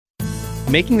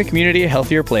Making the community a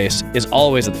healthier place is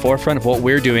always at the forefront of what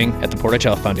we're doing at the Portage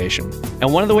Health Foundation.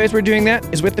 And one of the ways we're doing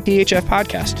that is with the PHF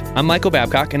podcast. I'm Michael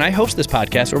Babcock, and I host this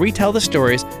podcast where we tell the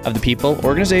stories of the people,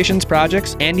 organizations,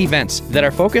 projects, and events that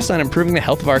are focused on improving the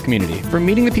health of our community. From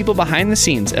meeting the people behind the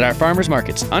scenes at our farmers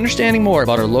markets, understanding more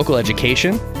about our local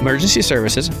education, emergency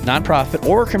services, nonprofit,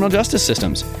 or criminal justice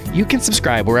systems. You can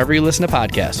subscribe wherever you listen to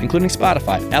podcasts, including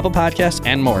Spotify, Apple Podcasts,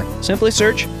 and more. Simply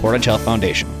search Portage Health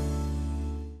Foundation.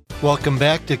 Welcome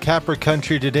back to Copper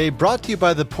Country Today, brought to you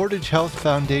by the Portage Health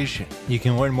Foundation. You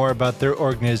can learn more about their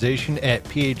organization at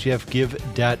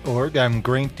phfgive.org. I'm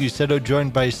Grant Ducetto,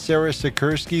 joined by Sarah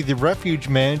Sikursky, the Refuge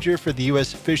Manager for the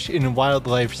U.S. Fish and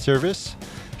Wildlife Service.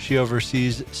 She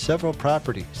oversees several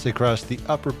properties across the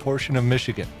upper portion of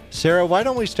Michigan. Sarah, why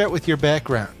don't we start with your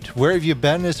background? Where have you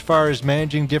been as far as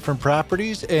managing different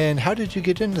properties, and how did you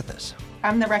get into this?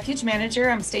 I'm the Refuge Manager.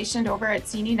 I'm stationed over at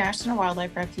Seney National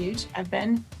Wildlife Refuge. I've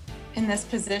been in this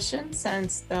position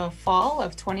since the fall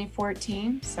of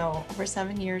 2014, so over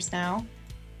 7 years now.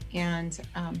 And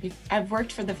I've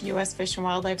worked for the U.S. Fish and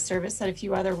Wildlife Service at a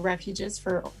few other refuges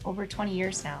for over 20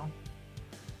 years now.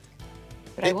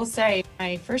 But I will say,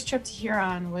 my first trip to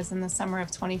Huron was in the summer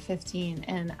of 2015,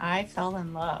 and I fell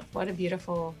in love. What a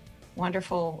beautiful,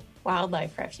 wonderful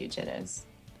wildlife refuge it is.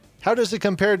 How does it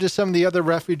compare to some of the other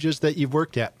refuges that you've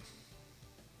worked at?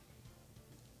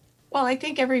 Well, I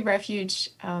think every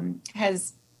refuge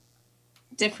has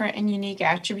different and unique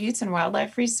attributes and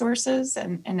wildlife resources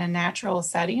and a natural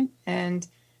setting. And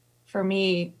for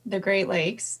me, the Great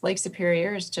Lakes, Lake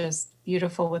Superior is just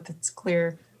beautiful with its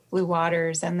clear blue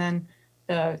waters. And then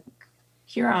the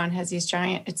Huron has these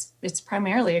giant, it's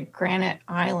primarily a granite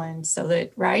island, so that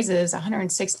it rises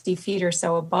 160 feet or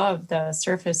so above the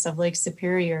surface of Lake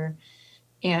Superior.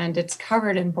 And it's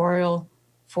covered in boreal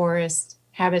forest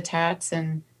habitats,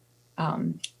 and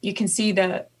you can see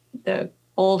the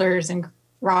boulders and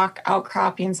rock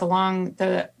outcroppings along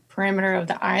the perimeter of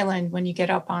the island when you get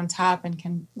up on top and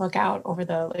can look out over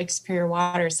the Lake Superior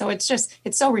water. So it's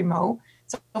so remote,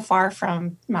 so far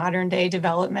from modern day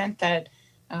development that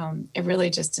it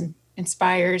really just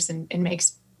inspires and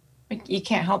makes, you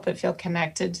can't help but feel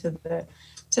connected to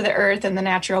the earth and the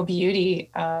natural beauty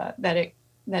that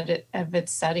it of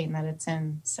its setting that it's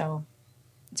in. So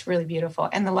it's really beautiful.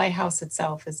 And the lighthouse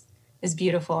itself is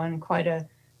beautiful, and quite a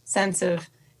sense of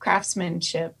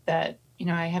craftsmanship that,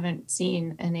 I haven't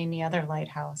seen in any other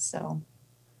lighthouse. So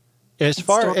as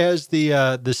far as the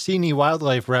Seney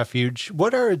Wildlife Refuge,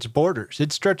 what are its borders?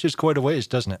 It stretches quite a ways,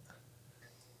 doesn't it?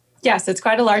 Yes, it's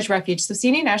quite a large refuge. So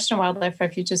Seney National Wildlife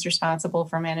Refuge is responsible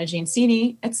for managing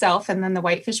Seney itself, and then the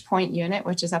Whitefish Point unit,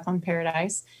 which is up on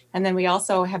Paradise. And then we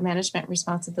also have management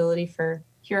responsibility for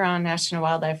Huron National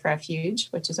Wildlife Refuge,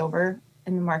 which is over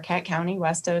in the Marquette County,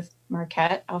 west of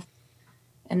Marquette.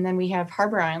 And then we have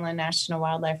Harbor Island National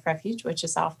Wildlife Refuge, which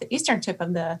is off the eastern tip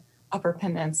of the Upper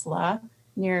Peninsula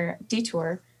near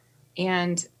Detour.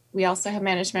 And we also have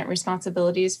management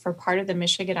responsibilities for part of the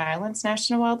Michigan Islands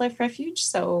National Wildlife Refuge.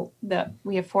 So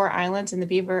we have 4 islands in the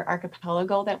Beaver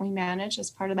Archipelago that we manage as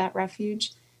part of that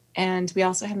refuge. And we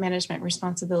also have management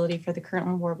responsibility for the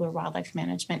Kirtland Warbler Wildlife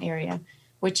Management Area,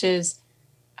 which is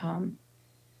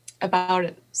about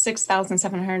a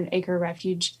 6,700 acre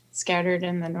refuge scattered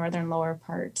in the northern lower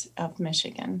part of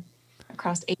Michigan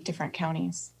across 8 different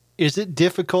counties. Is it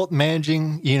difficult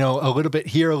managing, a little bit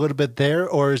here, a little bit there,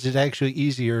 or is it actually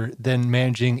easier than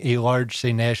managing a large,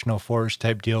 say, national forest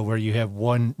type deal where you have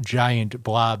one giant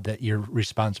blob that you're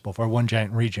responsible for, one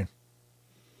giant region?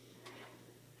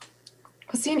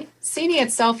 Well, Seney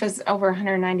itself is over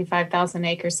 195,000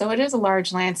 acres, so it is a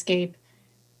large landscape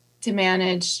to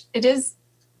manage. It is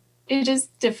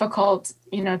difficult,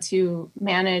 to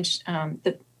manage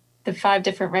the 5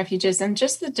 different refuges and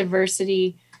just the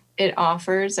diversity it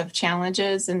offers of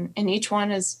challenges, and each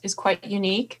one is quite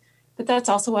unique. But that's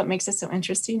also what makes it so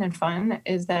interesting and fun,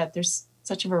 is that there's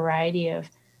such a variety of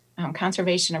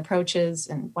conservation approaches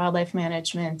and wildlife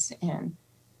management and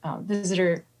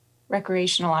visitor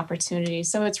recreational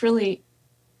opportunities. So it's really,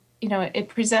 it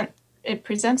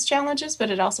presents challenges, but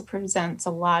it also presents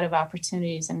a lot of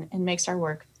opportunities and makes our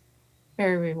work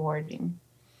very rewarding.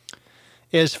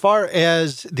 As far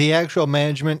as the actual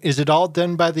management, is it all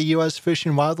done by the U.S. Fish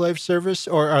and Wildlife Service,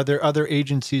 or are there other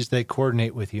agencies that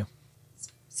coordinate with you?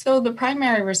 So the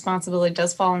primary responsibility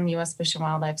does fall on the U.S. Fish and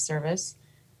Wildlife Service.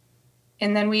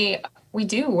 And then we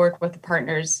do work with the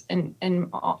partners in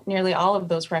nearly all of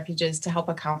those refuges to help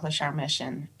accomplish our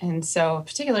mission. And so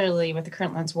particularly with the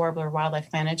Kirtland Warbler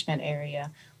Wildlife Management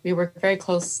Area, we work very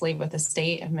closely with the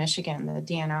state of Michigan, the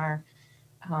DNR,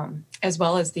 as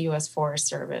well as the U.S. Forest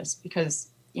Service, because,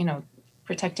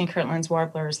 protecting Kirtland's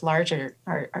warbler is larger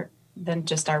than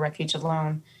just our refuge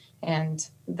alone. And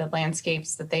the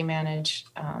landscapes that they manage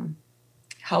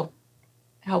help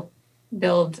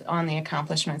build on the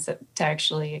accomplishments to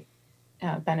actually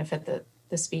benefit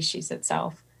the species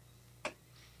itself.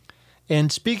 And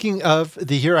speaking of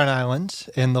the Huron Islands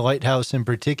and the lighthouse in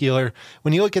particular,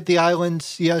 when you look at the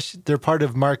islands, yes, they're part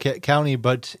of Marquette County,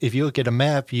 but if you look at a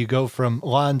map, you go from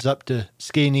Lawns up to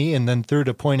Skainey and then through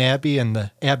to Point Abbey and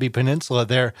the Abbey Peninsula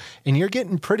there, and you're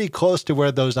getting pretty close to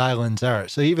where those islands are.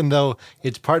 So even though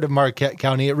it's part of Marquette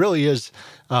County, it really is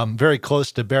very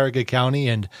close to Baraga County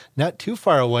and not too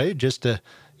far away, just a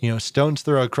stone's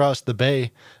throw across the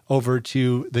bay over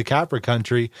to the Copper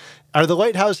Country. Are the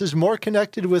lighthouses more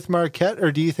connected with Marquette,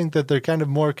 or do you think that they're kind of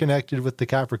more connected with the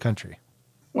Copper Country?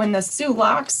 When the Sioux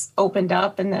Locks opened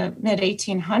up in the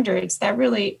mid-1800s, that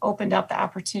really opened up the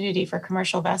opportunity for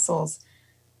commercial vessels.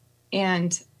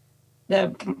 And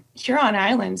the Huron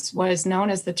Islands was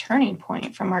known as the turning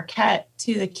point from Marquette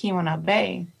to the Keweenaw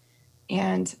Bay.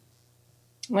 And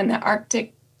when the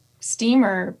Arctic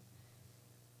steamer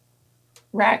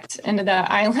wrecked into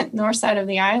the island, north side of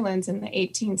the islands in the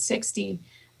 1860,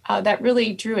 that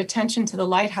really drew attention to the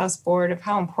Lighthouse Board of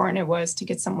how important it was to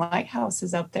get some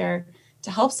lighthouses up there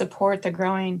to help support the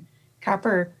growing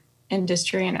copper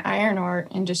industry and iron ore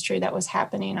industry that was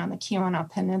happening on the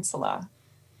Keweenaw Peninsula.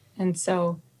 And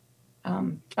so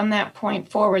from that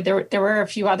point forward, there were a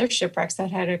few other shipwrecks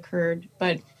that had occurred,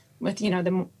 but with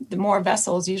the more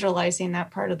vessels utilizing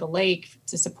that part of the lake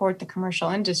to support the commercial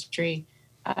industry,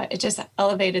 it just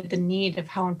elevated the need of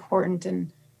how important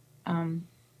and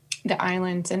the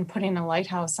island and putting a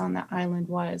lighthouse on the island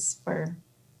was for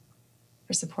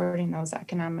supporting those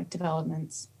economic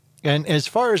developments. And as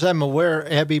far as I'm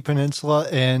aware, Abbey Peninsula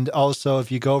and also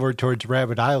if you go over towards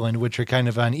Rabbit Island, which are kind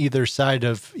of on either side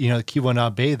of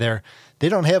Keweenaw Bay there, they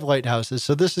don't have lighthouses.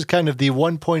 So this is kind of the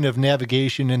one point of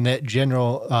navigation in that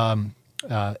general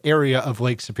area of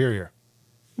Lake Superior.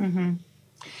 Mm-hmm.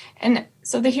 And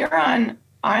so the Huron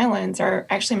Islands are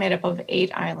actually made up of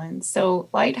 8 islands. So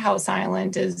Lighthouse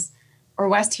Island or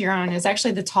West Huron is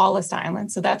actually the tallest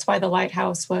island. So that's why the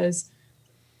lighthouse was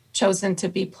chosen to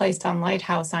be placed on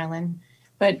Lighthouse Island.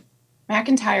 But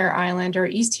McIntyre Island or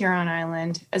East Huron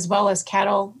Island, as well as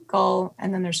Cattle, Gull,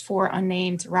 and then there's 4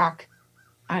 unnamed rock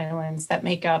islands that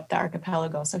make up the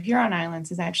archipelago. So Huron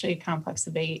Islands is actually a complex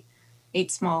of 8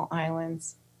 small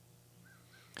islands.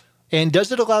 And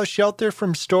does it allow shelter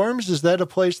from storms? Is that a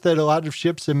place that a lot of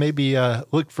ships have maybe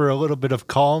looked for a little bit of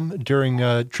calm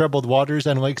during troubled waters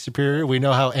on Lake Superior? We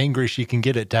know how angry she can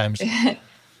get at times.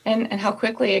 and how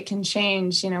quickly it can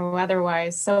change,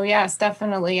 weather-wise. So yes,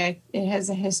 definitely. It has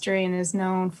a history and is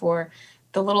known for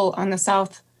on the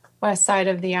southwest side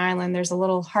of the island, there's a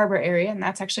little harbor area, and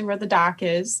that's actually where the dock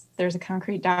is. There's a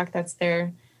concrete dock that's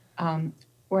there,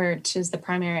 which is the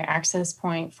primary access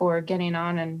point for getting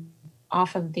on and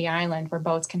off of the island where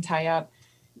boats can tie up.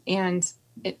 And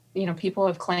people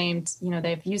have claimed,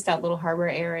 they've used that little harbor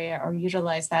area or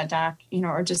utilized that dock,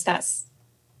 or just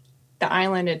the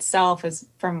island itself is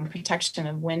from protection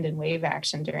of wind and wave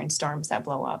action during storms that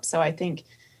blow up. So I think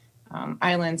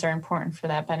islands are important for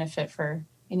that benefit for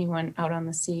anyone out on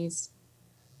the seas.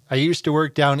 I used to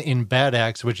work down in Bad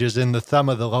Axe, which is in the thumb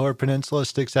of the Lower Peninsula,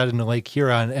 sticks out into Lake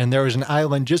Huron, and there was an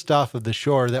island just off of the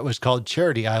shore that was called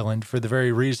Charity Island for the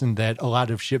very reason that a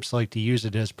lot of ships like to use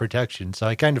it as protection. So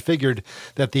I kind of figured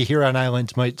that the Huron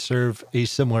Islands might serve a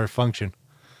similar function.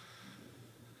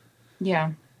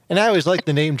 Yeah. And I always like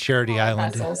the name Charity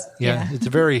Island. Yeah, it's a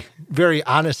very, very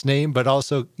honest name, but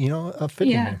also, a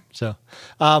fitting name. So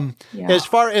as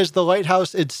far as the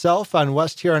lighthouse itself on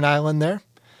West Huron Island there,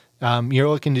 you're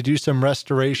looking to do some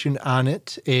restoration on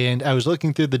it. And I was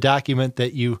looking through the document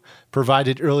that you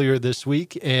provided earlier this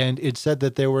week, and it said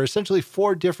that there were essentially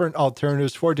 4 different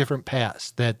alternatives, 4 different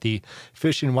paths that the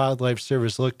Fish and Wildlife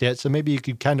Service looked at. So maybe you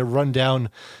could kind of run down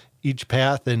each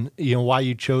path and, why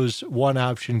you chose one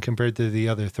option compared to the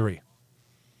other 3.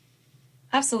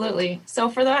 Absolutely. So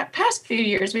for the past few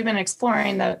years, we've been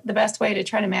exploring the best way to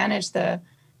try to manage the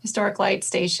historic light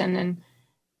station.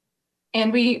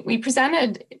 And we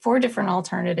presented 4 different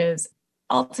alternatives.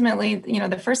 Ultimately,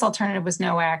 the first alternative was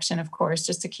no action, of course,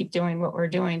 just to keep doing what we're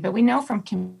doing. But we know from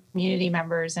community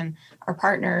members and our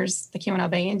partners, the Keweenaw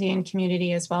Bay Indian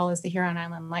community, as well as the Huron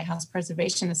Island Lighthouse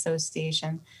Preservation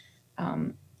Association,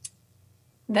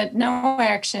 that no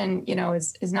action,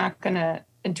 is not going to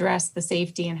address the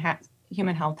safety and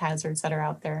human health hazards that are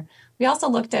out there. We also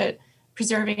looked at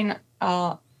preserving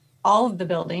all of the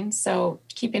buildings. So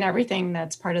keeping everything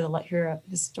that's part of the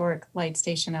historic light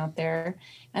station out there.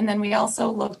 And then we also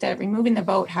looked at removing the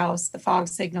boathouse, the fog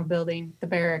signal building, the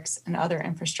barracks, and other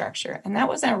infrastructure. And that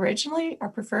was originally our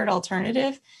preferred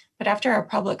alternative. But after our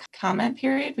public comment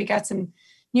period, we got some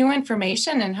new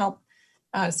information and helped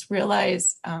us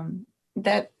realize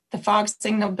that the fog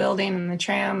signal building and the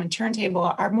tram and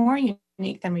turntable are more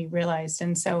unique than we realized.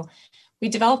 And so we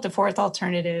developed a fourth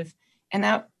alternative. And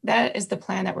that is the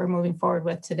plan that we're moving forward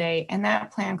with today. And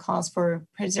that plan calls for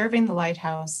preserving the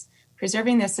lighthouse,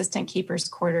 preserving the assistant keeper's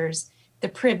quarters, the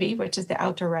privy, which is the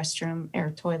outdoor restroom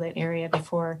or toilet area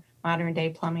before modern day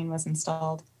plumbing was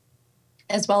installed,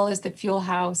 as well as the fuel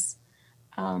house,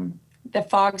 the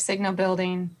fog signal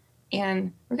building.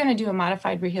 And we're going to do a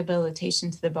modified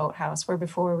rehabilitation to the boathouse, where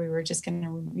before we were just going to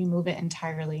remove it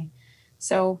entirely.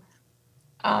 So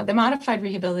the modified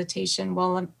rehabilitation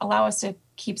will allow us to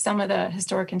keep some of the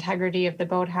historic integrity of the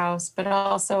boathouse, but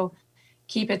also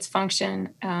keep its function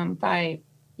by,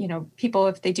 people,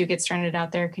 if they do get stranded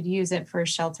out there, could use it for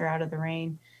shelter out of the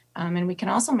rain. And we can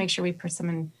also make sure we put some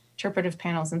interpretive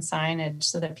panels and signage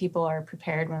so that people are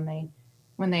prepared when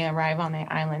they arrive on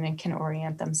the island and can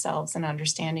orient themselves in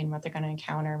understanding what they're going to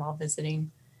encounter while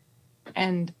visiting.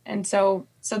 And so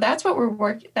that's what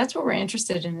we're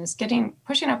interested in, is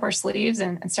pushing up our sleeves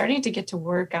and starting to get to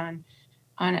work on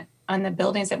the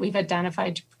buildings that we've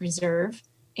identified to preserve,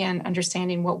 and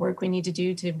understanding what work we need to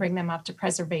do to bring them up to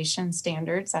preservation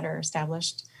standards that are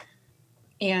established.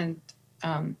 And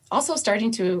also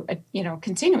starting to,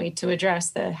 continuing to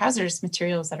address the hazardous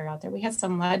materials that are out there. We had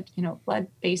some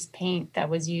lead-based paint that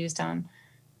was used on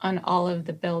all of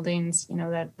the buildings,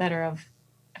 that are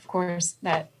of course,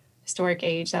 that historic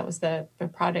age. That was the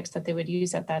products that they would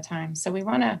use at that time. So we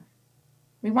want to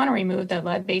remove the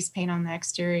lead-based paint on the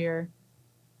exterior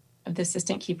of the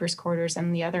assistant keeper's quarters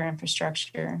and the other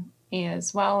infrastructure,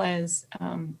 as well as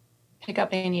pick up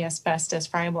any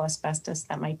friable asbestos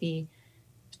that might be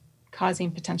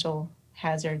causing potential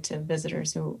hazard to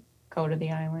visitors who go to the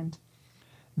island.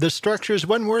 The structures,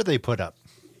 when were they put up?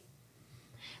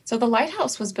 So the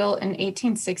lighthouse was built in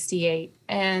 1868,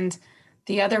 and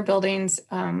the other buildings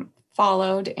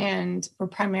followed and were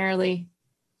primarily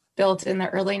built in the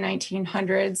early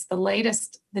 1900s.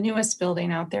 The newest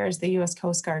building out there is the U.S.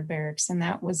 Coast Guard Barracks, and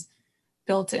that was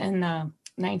built in the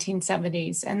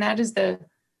 1970s. And that is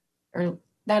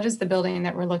the building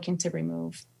that we're looking to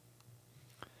remove.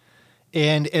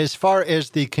 And as far as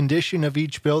the condition of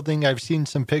each building, I've seen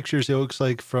some pictures, it looks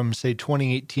like from, say,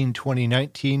 2018,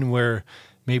 2019, where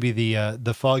maybe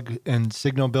the fog and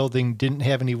signal building didn't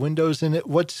have any windows in it.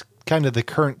 What's kind of the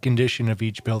current condition of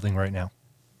each building right now?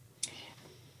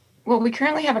 Well, we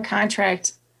currently have a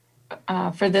contract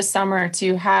for this summer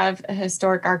to have a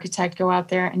historic architect go out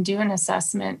there and do an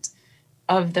assessment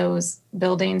of those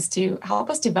buildings to help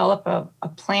us develop a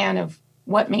plan of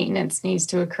what maintenance needs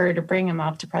to occur to bring them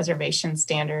up to preservation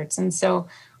standards. And so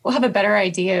we'll have a better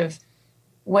idea of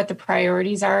what the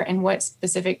priorities are and what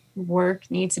specific work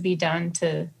needs to be done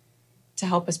to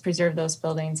help us preserve those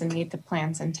buildings and meet the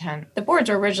plan's intent. The boards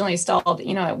were originally installed,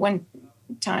 at one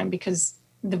time because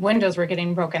the windows were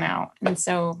getting broken out. And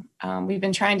so we've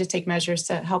been trying to take measures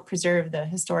to help preserve the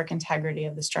historic integrity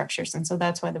of the structures. And so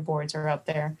that's why the boards are up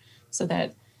there, so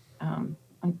that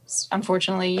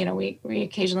unfortunately, we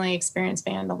occasionally experience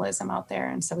vandalism out there.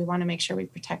 And so we want to make sure we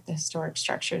protect the historic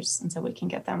structures and so we can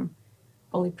get them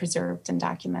fully preserved and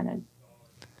documented.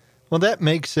 Well, that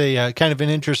makes a kind of an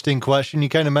interesting question. You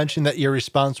kind of mentioned that you're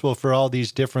responsible for all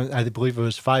these different, I believe it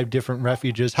was 5 different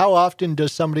refuges. How often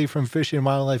does somebody from Fish and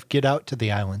Wildlife get out to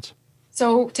the islands?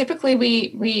 So typically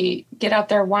we get out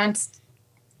there once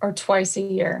or twice a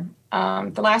year.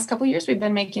 The last couple of years, we've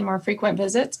been making more frequent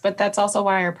visits, but that's also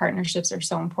why our partnerships are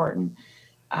so important.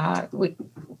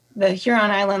 The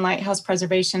Huron Island Lighthouse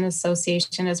Preservation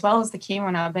Association, as well as the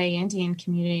Keweenaw Bay Indian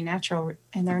Community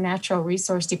and their Natural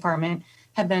Resource Department,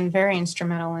 have been very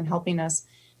instrumental in helping us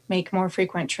make more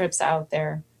frequent trips out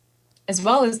there, as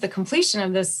well as the completion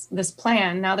of this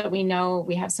plan. Now that we know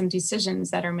we have some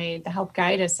decisions that are made to help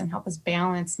guide us and help us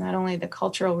balance not only the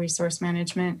cultural resource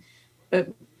management, but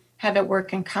have it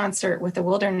work in concert with the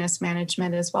wilderness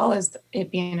management, as well as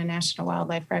it being a national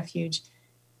wildlife refuge.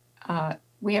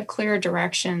 We have clear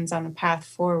directions on the path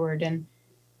forward,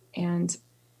 and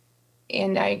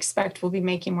I expect we'll be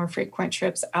making more frequent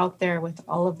trips out there with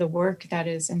all of the work that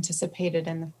is anticipated,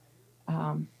 and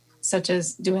such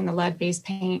as doing the lead-based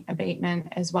paint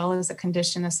abatement, as well as the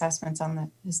condition assessments on the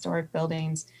historic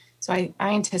buildings. So I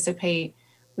anticipate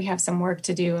we have some work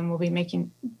to do, and we'll be making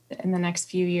in the next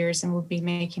few years, and we'll be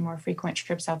making more frequent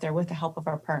trips out there with the help of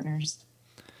our partners.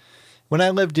 When I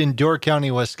lived in Door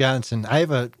County, Wisconsin, I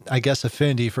have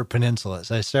affinity for peninsulas.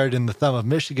 I started in the thumb of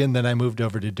Michigan, then I moved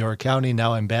over to Door County.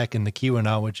 Now I'm back in the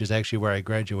Keweenaw, which is actually where I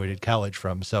graduated college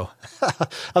from. So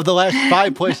of the last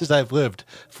 5 places I've lived,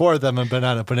 4 of them have been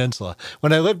on a peninsula.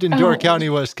 When I lived in Door County,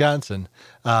 Wisconsin,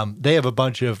 they have a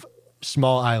bunch of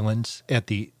small islands at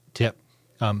the tip,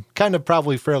 kind of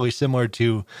probably fairly similar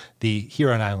to the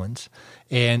Huron Islands.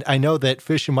 And I know that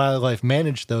Fish and Wildlife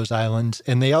managed those islands,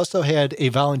 and they also had a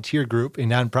volunteer group, a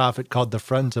nonprofit called the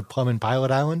Friends of Plum and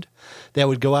Pilot Island, that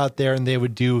would go out there and they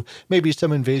would do maybe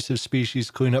some invasive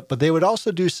species cleanup, but they would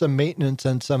also do some maintenance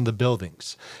on some of the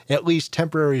buildings, at least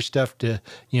temporary stuff to,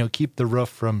 keep the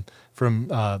roof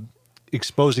from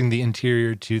exposing the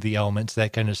interior to the elements,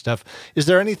 that kind of stuff. Is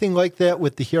there anything like that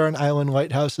with the Huron Island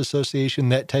Lighthouse Association,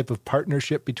 that type of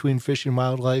partnership between Fish and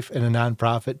Wildlife and a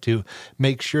nonprofit to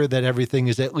make sure that everything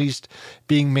is at least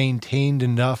being maintained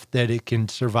enough that it can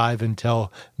survive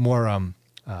until more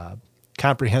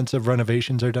comprehensive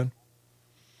renovations are done?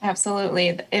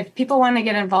 Absolutely. If people want to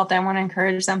get involved, I want to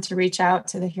encourage them to reach out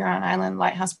to the Huron Island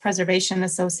Lighthouse Preservation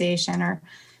Association,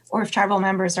 or if tribal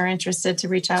members are interested, to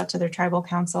reach out to their tribal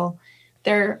council.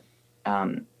 The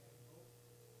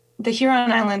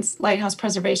Huron Islands Lighthouse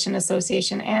Preservation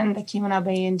Association and the Keweenaw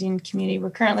Bay Indian Community,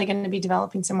 we're currently going to be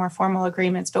developing some more formal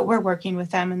agreements, but we're working with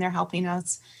them and they're helping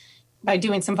us by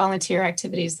doing some volunteer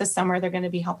activities. This summer, they're going to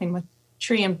be helping with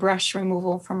tree and brush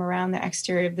removal from around the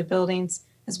exterior of the buildings,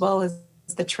 as well as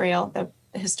the trail, the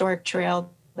historic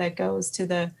trail that goes to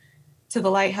the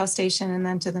lighthouse station and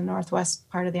then to the northwest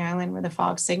part of the island where the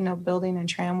fog signal building and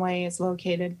tramway is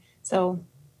located. So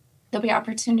there'll be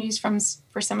opportunities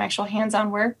for some actual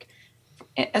hands-on work,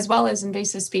 as well as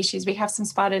invasive species. We have some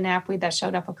spotted knapweed that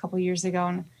showed up a couple years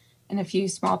ago in a few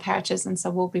small patches, and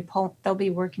so they'll be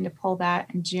working to pull that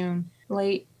in June,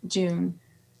 late June.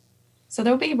 So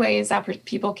there'll be ways that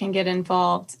people can get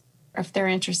involved if they're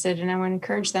interested, and I want to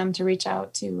encourage them to reach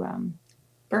out to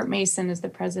Bert Mason, is the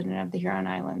president of the Huron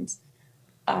Islands,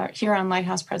 Huron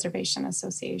Lighthouse Preservation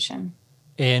Association.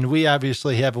 And we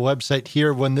obviously have a website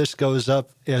here. When this goes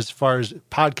up, as far as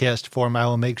podcast form, I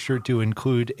will make sure to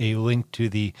include a link to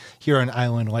the Huron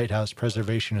Island Lighthouse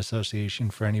Preservation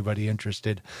Association for anybody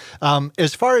interested.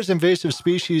 As far as invasive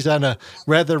species on a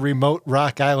rather remote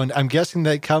rock island, I'm guessing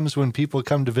that comes when people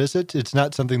come to visit. It's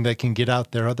not something that can get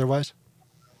out there otherwise?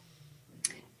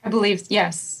 I believe,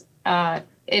 yes. And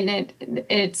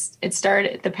it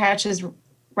started, the patch is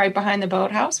right behind the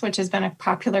boathouse, which has been a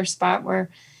popular spot where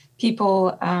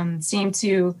people seem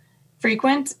to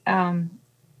frequent. And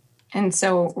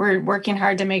so we're working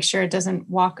hard to make sure it doesn't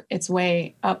walk its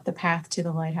way up the path to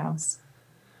the lighthouse.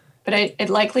 But it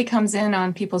likely comes in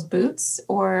on people's boots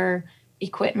or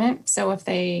equipment. So if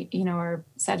they, are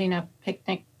setting up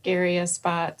picnic area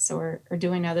spots or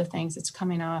doing other things, it's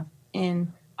coming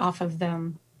off of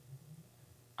them,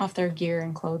 off their gear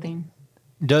and clothing.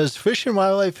 Does Fish and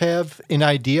Wildlife have an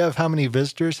idea of how many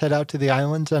visitors head out to the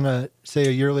islands on a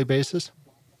yearly basis?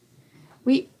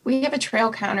 We have a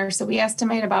trail counter, so we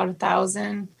estimate about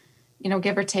 1,000,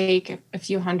 give or take a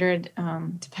few hundred,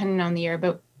 depending on the year.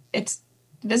 But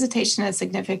visitation has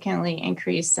significantly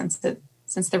increased since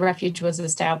the refuge was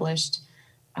established,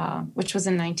 which was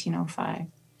in 1905.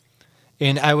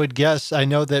 And I would guess, I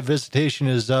know that visitation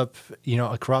is up,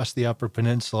 across the Upper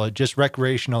Peninsula. Just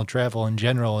recreational travel in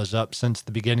general is up since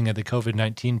the beginning of the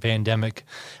COVID-19 pandemic.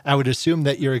 I would assume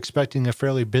that you're expecting a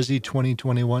fairly busy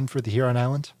 2021 for the Huron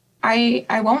Islands?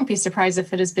 I won't be surprised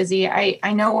if it is busy.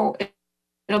 I know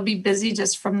it'll be busy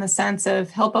just from the sense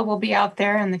of HILPA will be out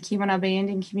there and the Keweenaw Bay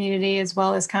Indian community, as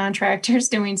well as contractors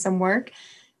doing some work.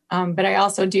 But I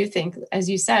also do think, as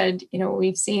you said,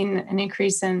 we've seen an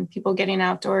increase in people getting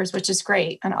outdoors, which is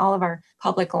great on all of our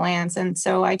public lands. And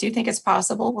so I do think it's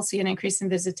possible we'll see an increase in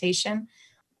visitation.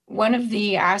 One of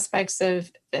the aspects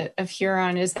of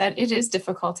Huron is that it is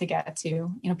difficult to get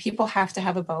to. People have to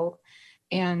have a boat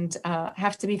and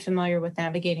have to be familiar with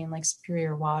navigating like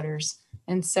superior waters.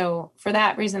 And so for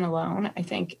that reason alone, I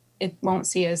think it won't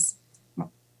see as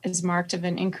marked of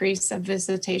an increase of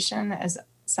visitation as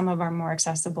some of our more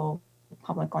accessible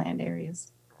public land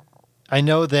areas. I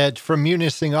know that from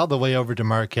Munising all the way over to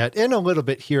Marquette and a little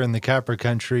bit here in the Copper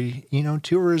Country,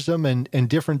 tourism and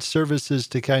different services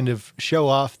to kind of show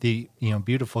off the,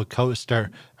 beautiful coast are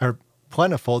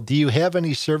plentiful. Do you have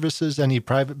any services, any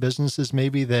private businesses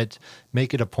maybe that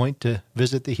make it a point to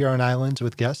visit the Huron Islands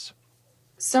with guests?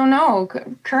 So no,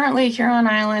 currently Huron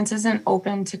Islands isn't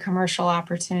open to commercial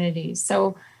opportunities.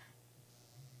 So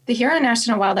the Huron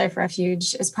National Wildlife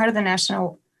Refuge is part of the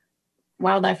National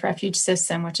Wildlife Refuge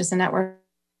System, which is a network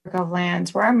of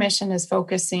lands where our mission is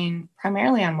focusing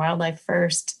primarily on wildlife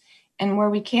first And where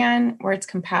we can, where it's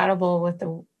compatible with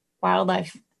the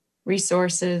wildlife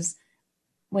resources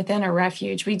within a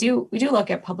refuge, we do look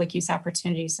at public use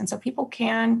opportunities. And so people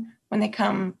can, when they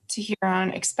come to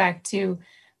Huron, expect to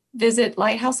visit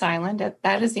Lighthouse Island.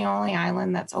 That is the only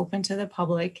island that's open to the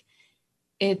public.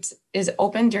 It is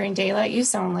open during daylight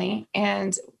use only.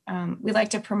 And we like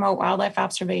to promote wildlife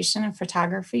observation and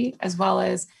photography, as well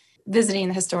as visiting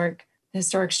the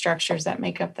historic structures that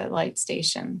make up the light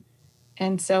station.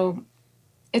 And so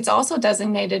it's also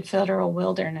designated federal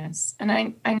wilderness. And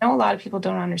I know a lot of people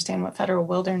don't understand what federal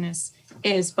wilderness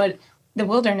is, but the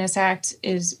Wilderness Act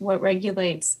is what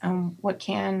regulates what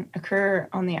can occur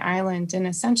on the island. And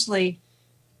essentially,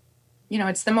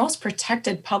 it's the most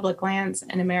protected public lands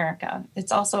in America.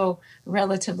 It's also a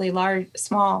relatively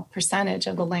small percentage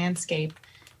of the landscape.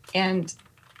 And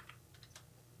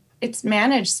it's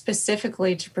managed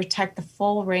specifically to protect the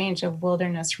full range of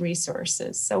wilderness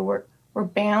resources. So we're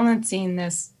balancing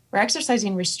this, we're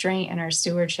exercising restraint in our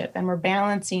stewardship, and we're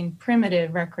balancing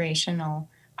primitive recreational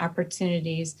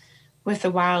opportunities with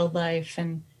the wildlife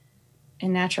and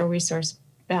natural resource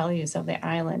values of the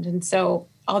island. And so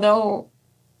although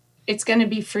it's going to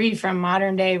be free from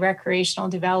modern day recreational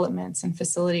developments and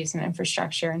facilities and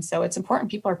infrastructure, and so it's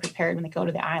important people are prepared when they go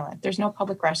to the island. There's no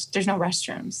there's no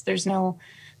restrooms, there's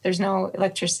no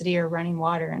electricity or running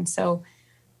water. And so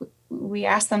we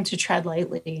ask them to tread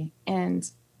lightly and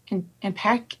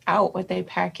pack out what they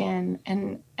pack in.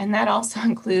 And that also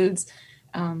includes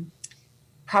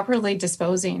properly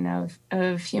disposing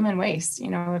of human waste.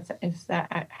 If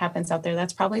that happens out there,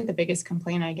 that's probably the biggest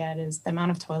complaint I get, is the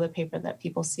amount of toilet paper that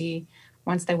people see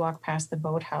once they walk past the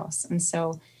boathouse. And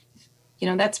so,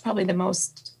 that's probably the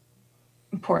most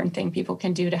important thing people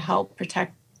can do to help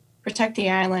protect the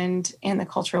island and the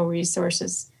cultural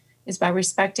resources, is by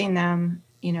respecting them,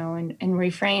 and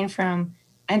refrain from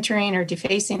entering or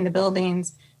defacing the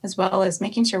buildings, as well as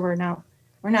making sure we're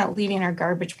not leaving our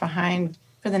garbage behind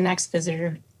for the next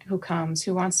visitor who comes,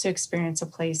 who wants to experience a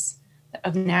place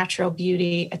of natural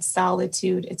beauty. It's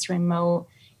solitude, it's remote,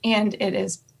 and it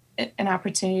is an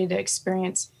opportunity to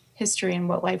experience history and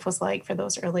what life was like for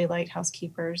those early lighthouse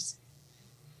keepers.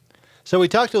 So we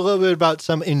talked a little bit about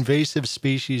some invasive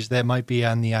species that might be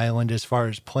on the island as far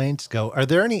as plants go. Are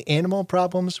there any animal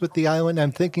problems with the island?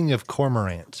 I'm thinking of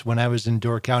cormorants. When I was in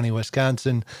Door County,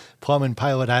 Wisconsin, Plum and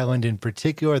Pilot Island in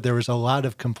particular, there was a lot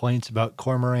of complaints about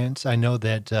cormorants. I know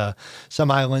that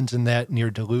some islands in that near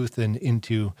Duluth and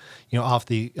into, off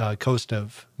the coast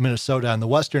of Minnesota on the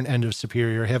western end of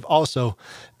Superior have also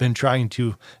been trying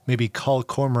to maybe cull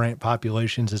cormorant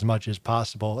populations as much as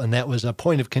possible. And that was a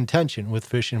point of contention with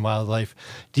Fish and Wildlife.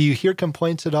 Do you hear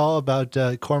complaints at all about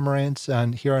cormorants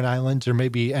on Huron Islands, or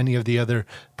maybe any of the other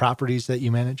properties that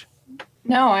you manage?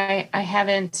 No, I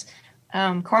haven't.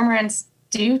 Cormorants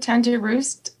do tend to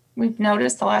roost, we've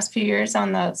noticed the last few years,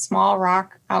 on the small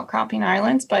rock outcropping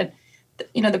islands. But,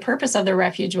 the purpose of the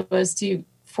refuge was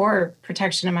for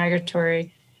protection of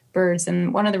migratory birds.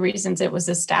 And one of the reasons it was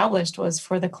established was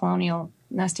for the colonial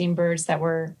nesting birds that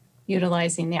were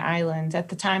utilizing the island. At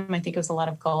the time, I think it was a lot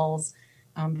of gulls,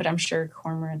 but I'm sure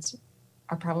cormorants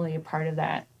are probably a part of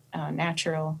that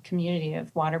natural community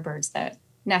of water birds that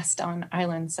nest on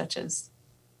islands such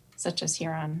as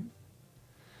Huron.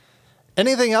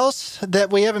 Anything else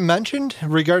that we haven't mentioned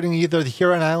regarding either the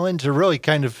Huron Islands or really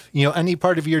kind of, any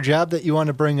part of your job that you want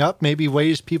to bring up? Maybe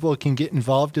ways people can get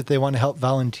involved if they want to help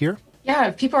volunteer? Yeah,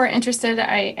 if people are interested,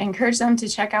 I encourage them to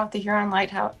check out the Huron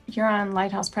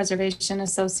Lighthouse Preservation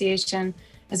Association,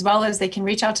 as well as they can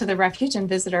reach out to the refuge and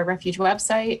visit our refuge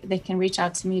website. They can reach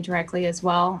out to me directly as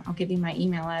well. I'll give you my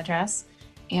email address.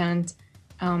 And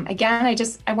again,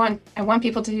 I want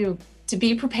people to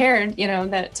be prepared,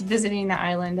 that to visiting the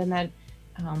island, and that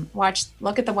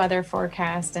look at the weather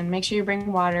forecast and make sure you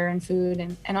bring water and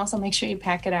food, and also make sure you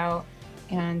pack it out,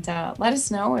 and let us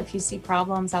know if you see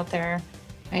problems out there.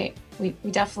 We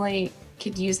definitely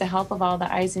could use the help of all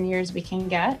the eyes and ears we can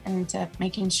get, and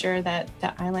making sure that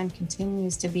the island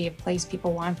continues to be a place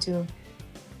people want to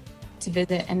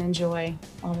visit and enjoy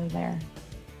while they're there.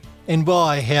 And while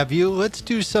I have you, let's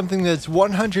do something that's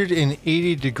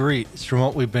 180 degrees from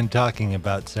what we've been talking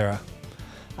about, Sarah.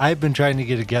 I've been trying to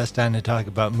get a guest on to talk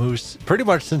about moose pretty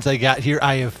much since I got here.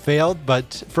 I have failed,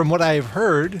 but from what I've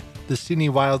heard, the Seney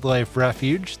Wildlife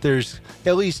Refuge, there's,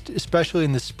 at least especially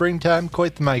in the springtime,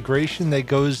 quite the migration that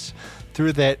goes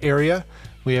through that area.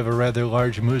 We have a rather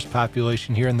large moose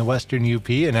population here in the western UP,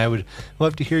 and I would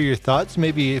love to hear your thoughts,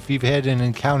 maybe if you've had an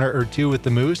encounter or two with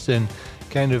the moose and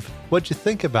kind of what you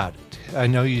think about it. I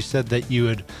know you said that you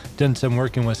had done some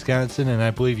work in Wisconsin, and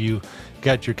I believe you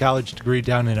got your college degree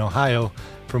down in Ohio,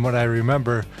 from what I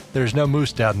remember, there's no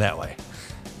moose down that way.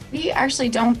 We actually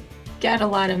don't get a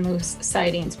lot of moose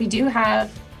sightings. We do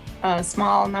have a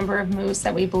small number of moose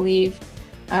that we believe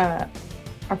are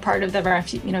part of the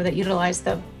refuge, that utilize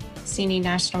the Seney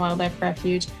National Wildlife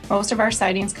Refuge. Most of our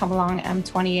sightings come along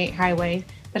M28 highway,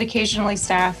 but occasionally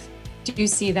staff do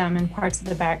see them in parts of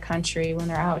the backcountry when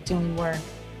they're out doing work.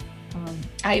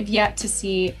 I've yet to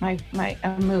see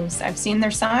a moose. I've seen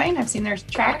their sign, I've seen their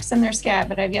tracks and their scat,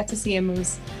 but I've yet to see a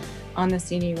moose on the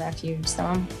Seney Refuge. So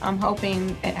I'm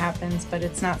hoping it happens, but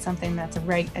it's not something that's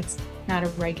it's not a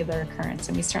regular occurrence,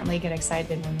 and we certainly get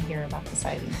excited when we hear about the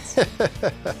sightings.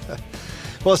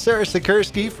 Well, Sarah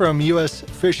Sikursky from U.S.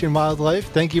 Fish and Wildlife,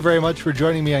 thank you very much for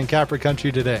joining me on Capra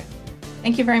Country today.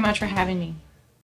 Thank you very much for having me.